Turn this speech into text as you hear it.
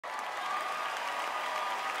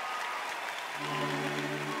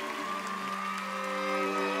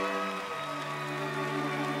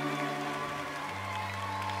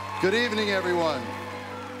Good evening, everyone.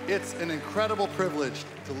 It's an incredible privilege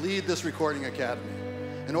to lead this Recording Academy,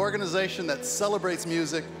 an organization that celebrates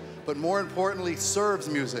music, but more importantly, serves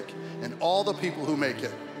music and all the people who make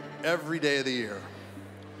it every day of the year.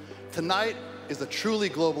 Tonight is a truly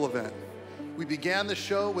global event. We began the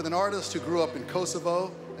show with an artist who grew up in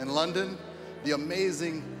Kosovo and London, the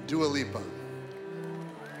amazing Dua Lipa.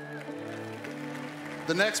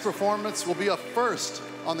 The next performance will be a first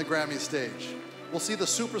on the Grammy stage. We'll see the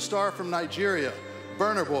superstar from Nigeria,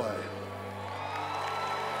 Burna Boy.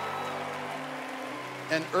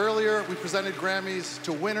 And earlier, we presented Grammys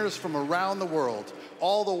to winners from around the world,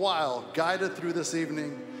 all the while guided through this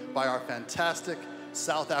evening by our fantastic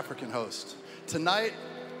South African host. Tonight,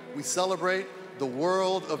 we celebrate the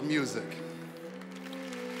world of music.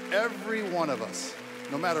 Every one of us,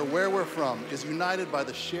 no matter where we're from, is united by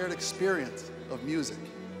the shared experience of music.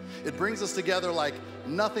 It brings us together like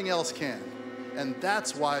nothing else can. And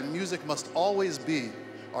that's why music must always be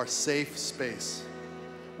our safe space.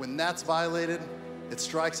 When that's violated, it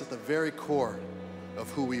strikes at the very core of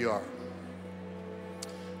who we are.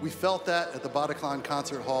 We felt that at the Bataclan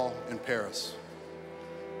Concert Hall in Paris.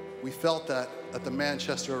 We felt that at the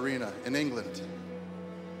Manchester Arena in England.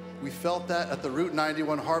 We felt that at the Route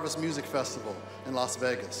 91 Harvest Music Festival in Las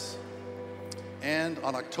Vegas. And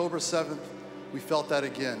on October 7th, we felt that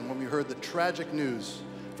again when we heard the tragic news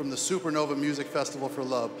from the Supernova Music Festival for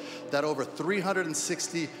Love that over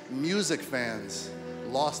 360 music fans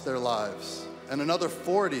lost their lives and another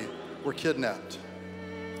 40 were kidnapped.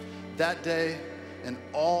 That day and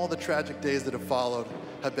all the tragic days that have followed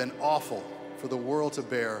have been awful for the world to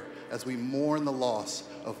bear as we mourn the loss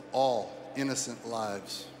of all innocent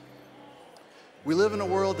lives. We live in a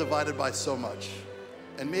world divided by so much,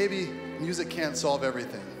 and maybe music can't solve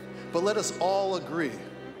everything, but let us all agree,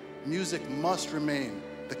 music must remain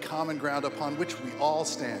the common ground upon which we all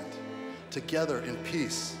stand, together in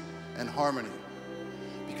peace and harmony.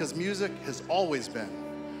 Because music has always been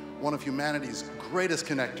one of humanity's greatest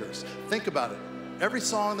connectors. Think about it. Every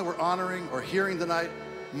song that we're honoring or hearing tonight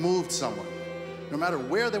moved someone. No matter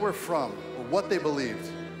where they were from or what they believed,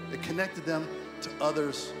 it connected them to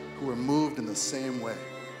others who were moved in the same way.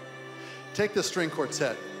 Take the string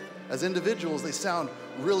quartet. As individuals, they sound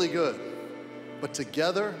really good, but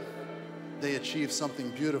together, they achieve something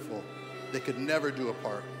beautiful they could never do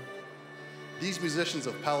apart. These musicians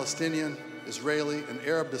of Palestinian, Israeli, and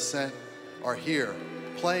Arab descent are here,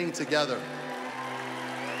 playing together.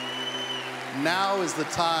 Now is the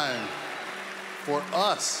time for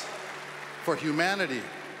us, for humanity,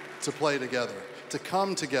 to play together, to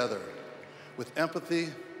come together with empathy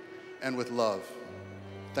and with love.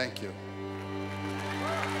 Thank you.